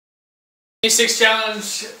Ep.6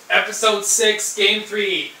 challenge, episode 6, game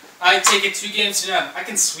 3. I take it 2 games to none. I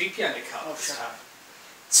can sweep you on the cup. Oh, shut up.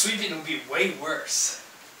 Sweeping would be way worse.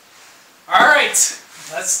 Alright,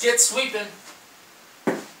 let's get sweeping.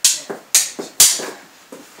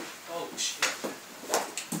 Oh, shit.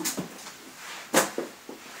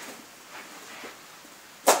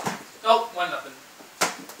 Oh, 1-0.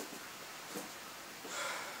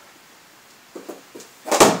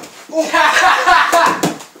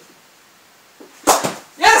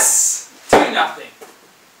 Yes! 2-0.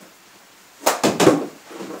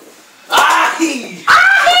 Aye!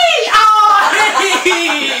 Aye! Aye!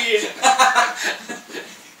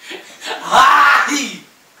 Aye!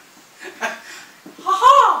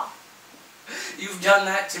 Ha-ha! You've done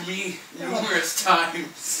that to me numerous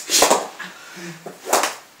times.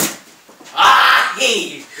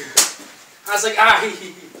 Aye! I was like, aye!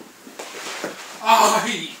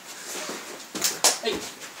 Aye! Hey!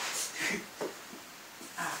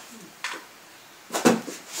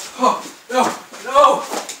 Oh, no! No!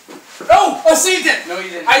 No! I saved it! No,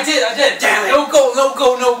 you didn't. I did! Damn it! No go! No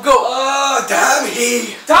go! No go! Oh, damn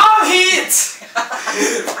he! Damn it!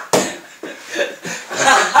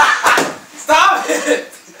 Stop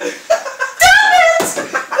it! Damn it!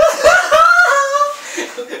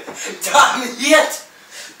 Damn it!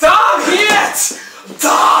 Damn it!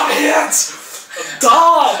 Damn it!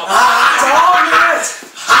 Damn! Damn it!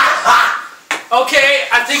 Okay,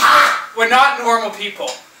 I think we're not normal people.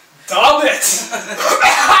 Damn it!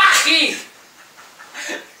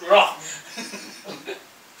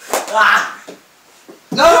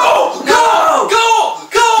 No! Go! Go!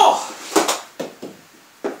 Go!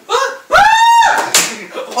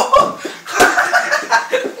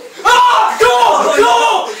 Go! Go!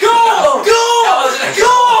 Go!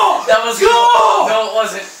 Go! That was Go! No, it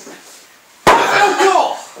wasn't. Go!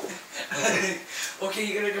 Okay,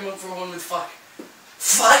 you're gonna come up for one with fuck.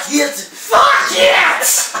 Fuck it! Fuck it!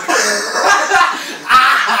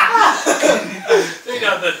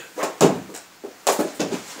 3-0.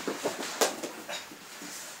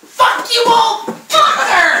 Fuck you all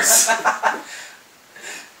fuckers!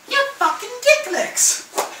 You fucking dick licks!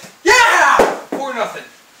 Yeah! 4-0.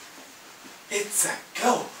 It's a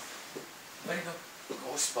go. Way to go.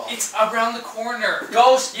 Ghost ball. It's around the corner.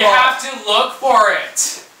 Ghost You ball. have to look for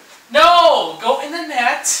it. No! Go in the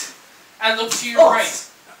net and look to your right.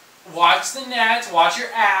 Watch the net. Watch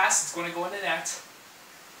your ass. It's going to go in the net.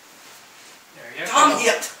 There you go. Damn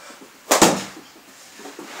it!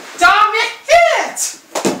 Damn it! Hit!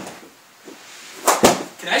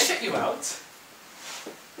 Can I shut you out?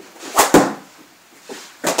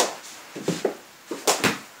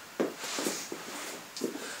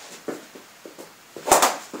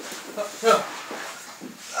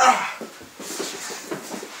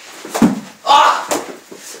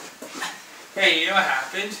 Hey, you know what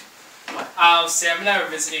happened? Sam and I were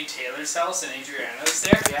visiting Taylor's house and Adriana was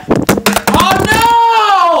there. Yeah.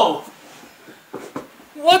 Oh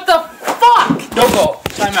no! What the fuck? Don't go.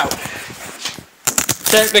 Time out.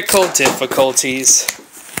 Technical difficulties.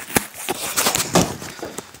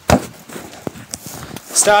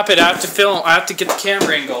 Stop it. I have to film. I have to get the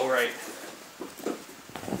camera angle right.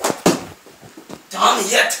 Damn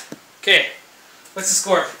it! Okay. What's the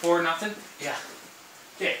score? 4-0? Yeah.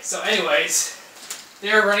 Okay, so anyways,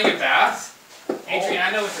 they were running a bath.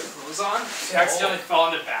 Adriana with her clothes on, she accidentally fell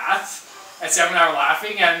in the bath. And Sam and I were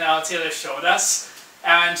laughing, and Taylor showed us.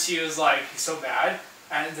 And she was like, so bad.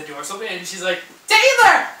 And the door's open, and she's like,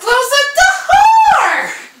 Taylor, close the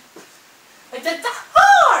door! Like, the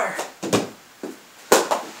door!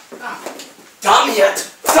 Ah, Damn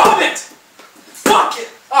it! damn it! Fuck it!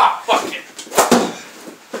 Ah, fuck it.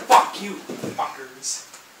 Fuck you, fuckers.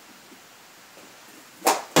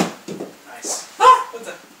 Nice. Ah, what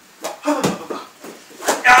the?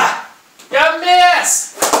 Ah! You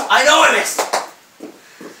missed! I know I missed!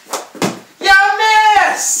 You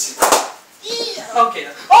missed! Yeah. Okay.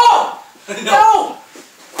 Oh! No!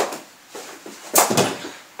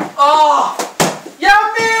 Oh! You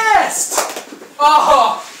missed!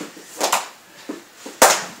 Oh!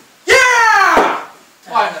 Yeah!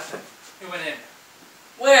 5-0. It went in.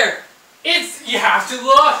 Where? You have to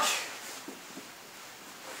look!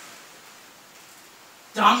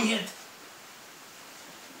 Damn it!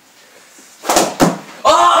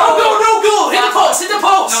 Oh! No, go! Hit the post! Hit the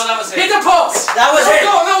post! No, that was it. Hit the post! That was it.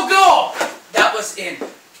 No, go! That was in.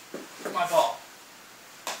 My ball.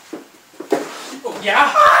 Oh,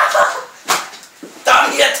 yeah?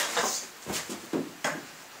 Damn it!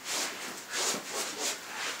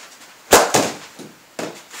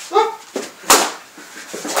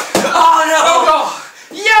 Oh no! Go!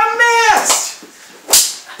 You missed!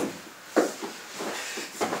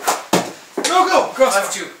 go! Go.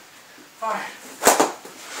 5-2. Fire.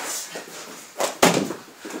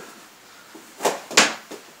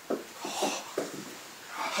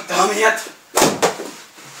 Damn it!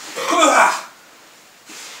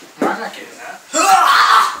 I'm not getting that.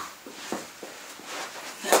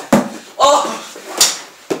 Oh!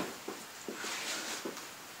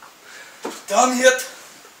 Damn it!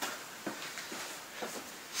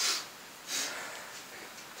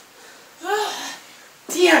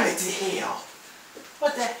 Damn it to hell!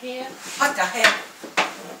 What the hell? What the hell?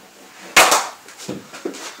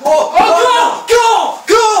 Oh, go!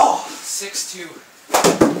 Go! 6-2.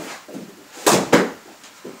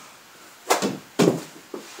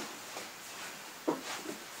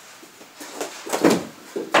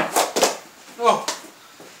 Oh.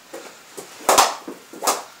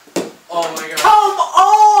 Oh my god. Come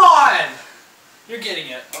on! You're getting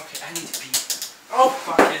it. Okay, I need to pee. Oh,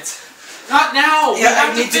 fuck it. Not now. We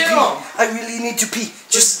have I need to pee. film. I really need to pee.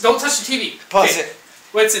 Just don't touch the TV. Pause Okay. it.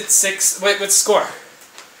 What's it? 6. Wait, what's the score?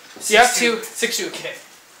 So you have 6-2. 6-2. Okay.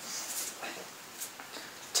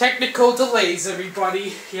 Technical delays,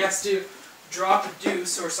 everybody. He has to drop a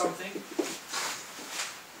deuce or something.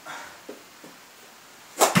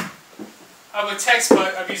 I would text,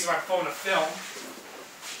 but I'm using my phone to film.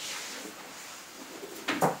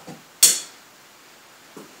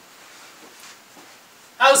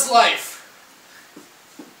 How's life?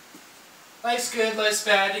 Life's good, life's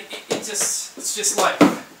bad. It's just life.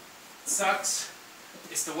 It sucks.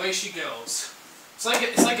 It's the way she goes. It's like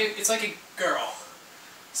a girl.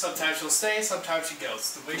 Sometimes she'll stay, sometimes she goes.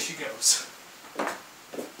 It's the way she goes.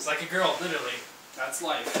 It's like a girl, literally. That's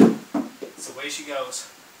life. It's the way she goes.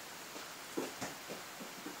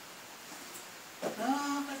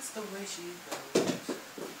 Oh, that's the way she goes.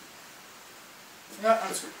 Yeah,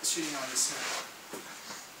 I'm shooting on this now.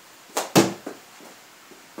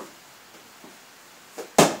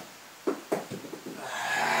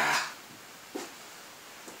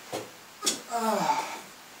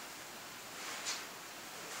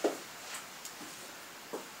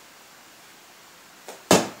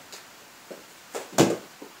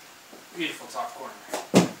 Beautiful top corner.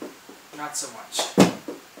 Not so much.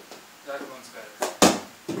 That one's better.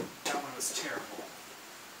 That one was terrible.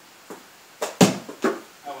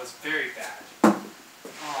 That was very bad.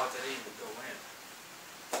 Oh, that didn't even go in.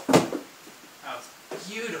 That was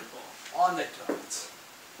beautiful. On the dot.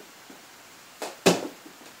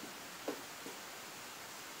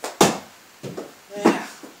 Yeah.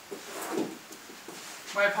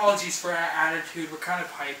 My apologies for our attitude. We're kind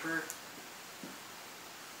of hyper.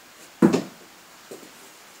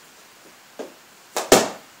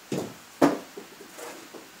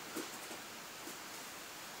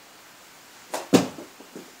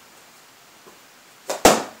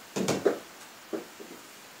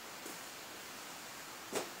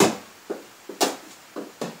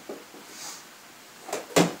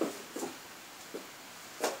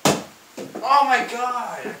 Oh my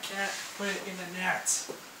god! I can't put it in the net.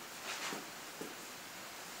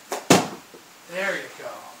 There you go.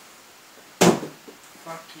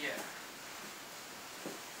 Fuck yeah.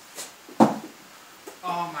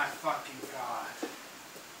 Oh my fucking god.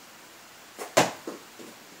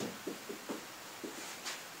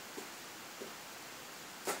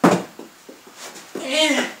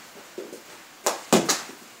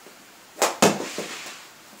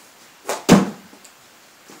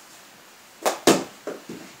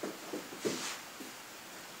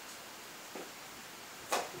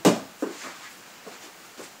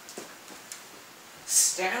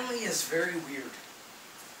 Stanley is very weird.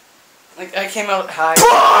 Like, I came out high.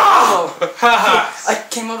 I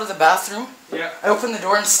came out of the bathroom. Yeah. I opened the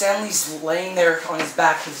door and Stanley's laying there on his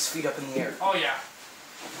back with his feet up in the air. Oh yeah.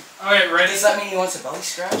 Alright, ready? Does that mean he wants a belly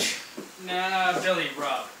scratch? Nah, Billy,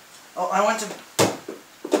 rub. Oh, I went to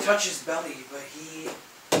touch his belly, but he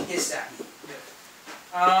hissed at me.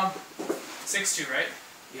 Yeah. 6-2, right?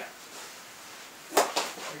 Yeah.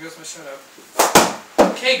 There goes my shut up.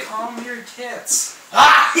 Okay, calm your tits.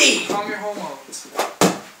 Ah! Calm your hormones.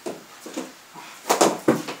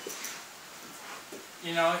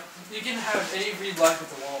 You know, you can have any read life with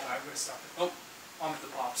the wall. I'm gonna stop it. Oh, on with the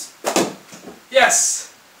pops. Yes!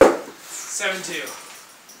 7-2.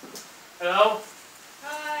 Hello?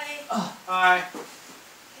 Hi. Oh. Hi.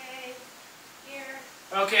 Okay. Here.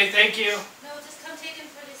 Okay, thank you. No, just come take him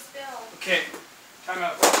for this bill. Okay, time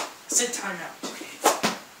out. Sit time out. Okay.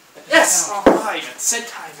 Yes! Alright, sit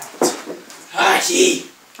time out. Hachi!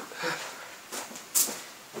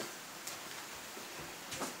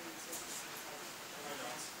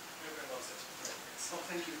 Oh,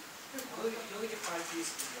 thank you. You only get 5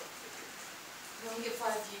 pieces. You only get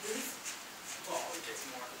 5 views. Well, we get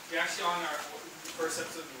some more. We actually on our first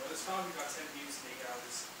episode of the Weather Spot, we got 10 views to 8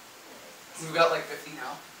 hours. We've got like 50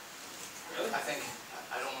 now. Really? I think.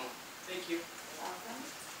 I don't know. Thank you. Welcome.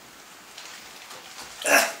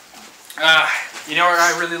 You know what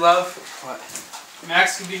I really love? What?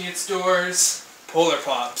 Max Convenience Stores, Polar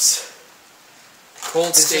Pops. Cold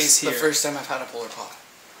This stays is here. the first time I've had a Polar Pop.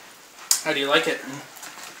 How do you like it?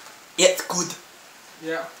 It's good.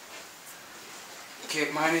 Yeah.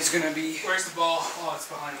 Okay, mine is gonna be. Where's the ball? Oh, it's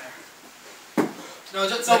behind there. No,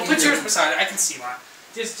 just Like put in yours here. beside it. I can see mine.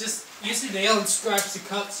 Just use your nail and scratch the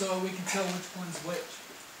cup so we can tell which one's which.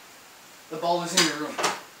 The ball is in your room.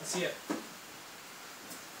 I see it.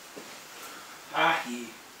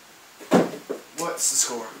 What's the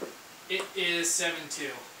score? It is 7-2.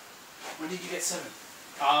 When did you get 7?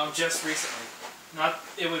 Just recently. Not.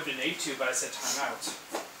 It would have been 8-2, but I said timeout.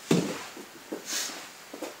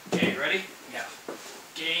 Okay, ready? Yeah.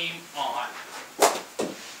 Game on.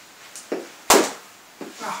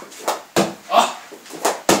 Oh!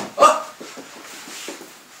 Oh!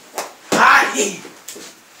 Hi!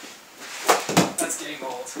 That's getting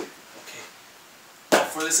old. Okay. Well,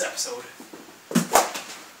 for this episode.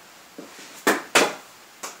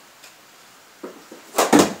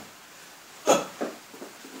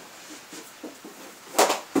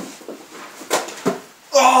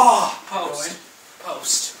 Oh! Post.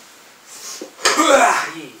 Post.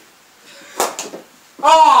 Hi!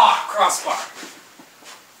 Ah! Crossbar.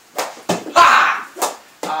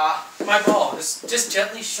 My ball. Just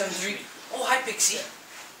gently shun through. Oh, hi, Pixie.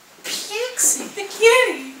 Pixie, the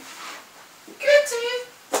kitty. Kitty.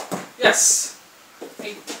 Yes.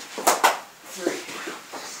 3.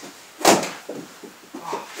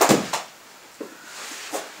 Oh.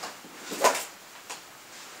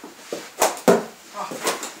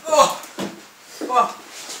 Oh.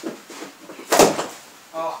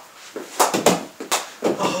 Oh.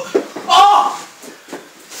 Oh.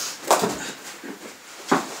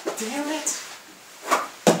 Damn it.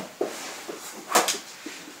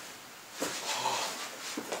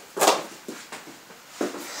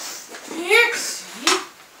 Pixie.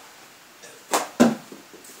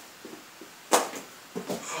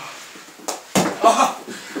 Oh.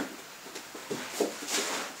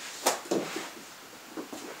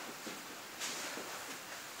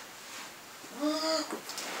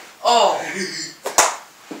 Oh.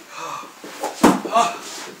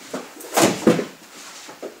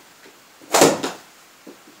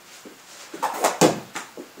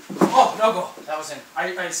 Oh, no goal. That was in.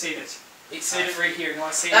 I saved it. It Saved it right here. You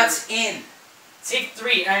want to save That's it? in. Take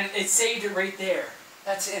 3, and it saved it right there.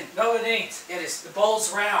 That's in. No, it ain't. It is. The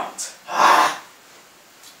ball's round. Ah.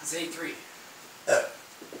 It's 8-3.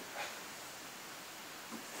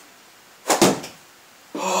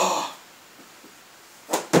 Oh.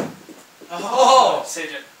 Oh.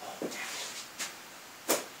 Saved it.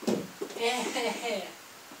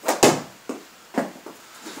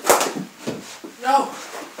 No.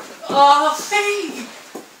 Oh, hey.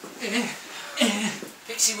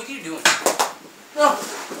 Pixie, what are you doing? No.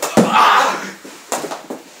 Ah.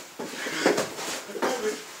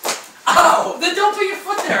 Ow. Then don't put your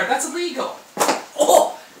foot there. That's illegal.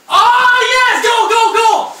 Oh. Oh, yes! Go, go,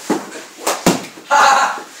 go!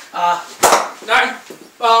 Ha.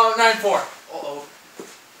 9-4. Uh-oh.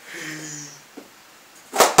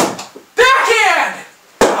 Backhand!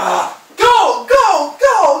 Go, go,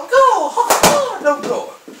 go, go. No, go.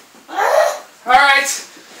 All right.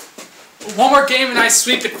 One more game and I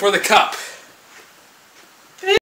sweep it for the cup.